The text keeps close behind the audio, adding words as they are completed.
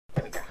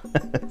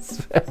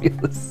It's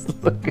fabulous.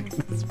 Look at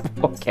this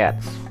poor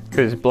cat.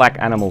 Because black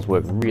animals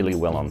work really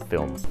well on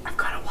film. I've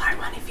got a white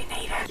one if you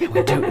need it. Yeah,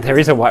 we do. There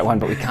is a white one,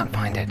 but we can't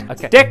find it.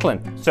 Okay,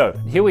 Declan. So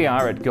here we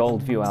are at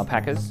Goldview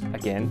Alpacas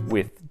again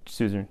with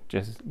Susan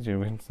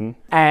Winston.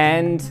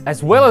 And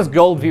as well as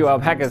Goldview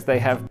Alpacas, they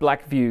have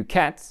Blackview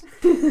cats.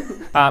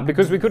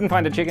 Because we couldn't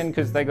find a chicken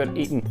because they got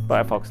eaten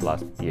by a fox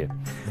last year.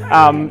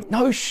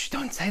 No, shh,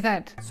 don't say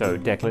that. So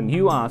Declan,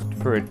 you asked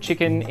for a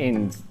chicken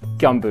in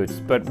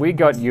gumboots, but we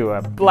got you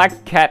a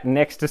black cat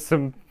next to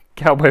some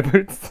cowboy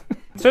boots.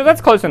 So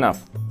that's close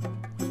enough.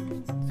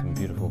 Some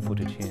beautiful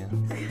footage here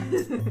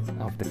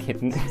of the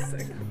kitten.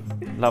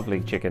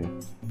 Lovely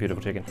chicken,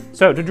 beautiful chicken.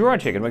 So to draw a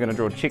chicken, we're going to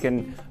draw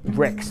chicken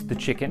Rex the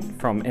chicken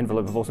from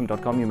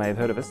envelopeofawesome.com. You may have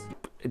heard of us.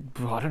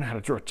 I don't know how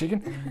to draw a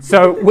chicken.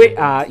 So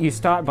you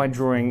start by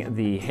drawing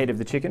the head of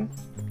the chicken,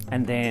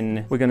 and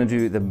then we're going to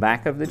do the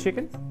back of the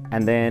chicken,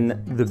 and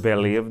then the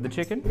belly of the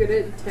chicken. You're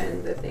going to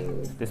turn the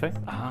thing this way.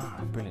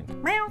 Ah,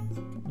 brilliant. Meow.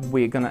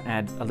 We're going to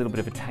add a little bit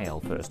of a tail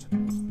first.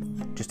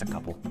 Just a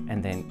couple.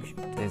 And then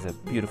there's a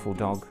beautiful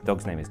dog.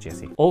 Dog's name is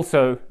Jessie.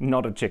 Also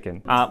not a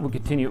chicken. We'll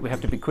continue. We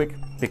have to be quick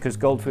because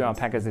Goldview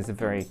Alpacas is a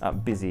very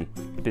busy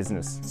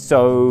business.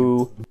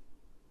 So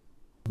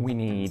we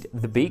need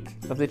the beak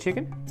of the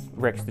chicken,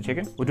 Rex the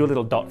chicken. We'll do a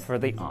little dot for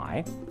the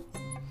eye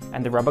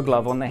and the rubber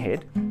glove on the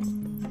head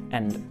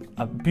and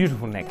a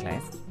beautiful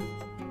necklace,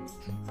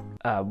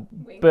 a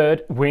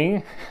bird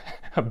wing,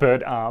 a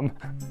bird arm.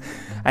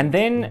 And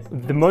then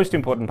the most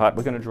important part,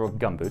 we're going to draw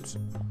gumboots.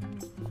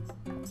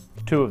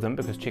 2 of them,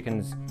 because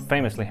chickens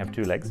famously have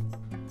 2 legs.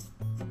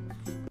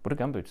 What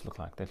do gumboots look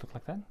like? They look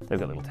like that? They've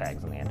got little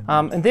tags on the end.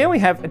 And there we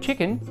have a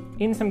chicken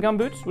in some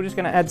gumboots. We're just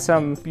going to add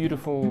some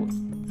beautiful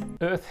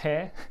earth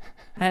hair.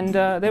 And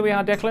there we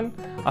are, Declan.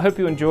 I hope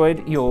you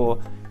enjoyed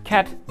your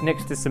cat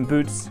next to some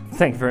boots.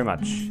 Thank you very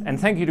much. And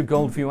thank you to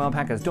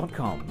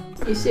goldviewalpacas.com.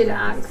 You should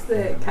ask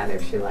the cat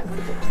if she likes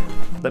the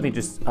book. Let me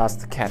just ask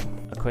the cat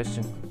a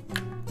question.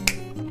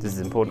 This is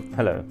important.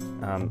 Hello.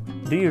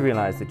 Do you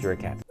realize that you're a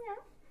cat?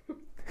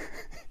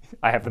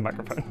 I have the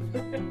microphone.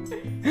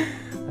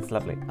 That's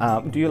lovely.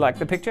 Do you like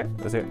the picture?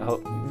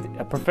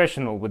 A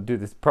professional would do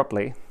this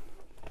properly.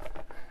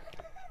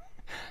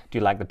 Do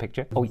you like the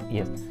picture? Oh,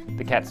 yes.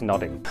 The cat's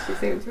nodding. She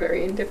seems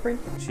very indifferent.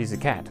 She's a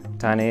cat.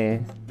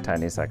 Tiny,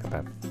 tiny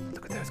psychopath.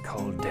 Look at those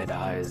cold, dead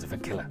eyes of a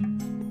killer.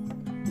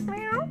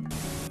 Meow.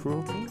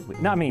 Cruelty?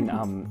 No, I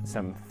mean,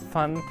 some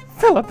fun.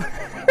 Philip!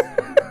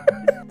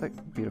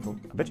 Beautiful.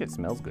 I bet you it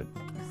smells good.